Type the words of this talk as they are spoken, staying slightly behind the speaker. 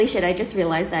Shit, I just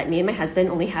realized that me and my husband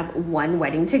only have one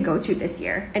wedding to go to this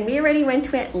year, and we already went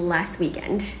to it last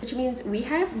weekend, which means we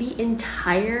have the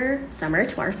entire summer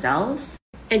to ourselves.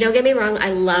 And don't get me wrong,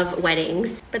 I love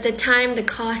weddings, but the time, the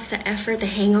cost, the effort, the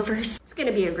hangovers, it's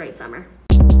gonna be a great summer.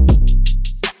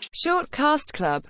 Short Cast Club.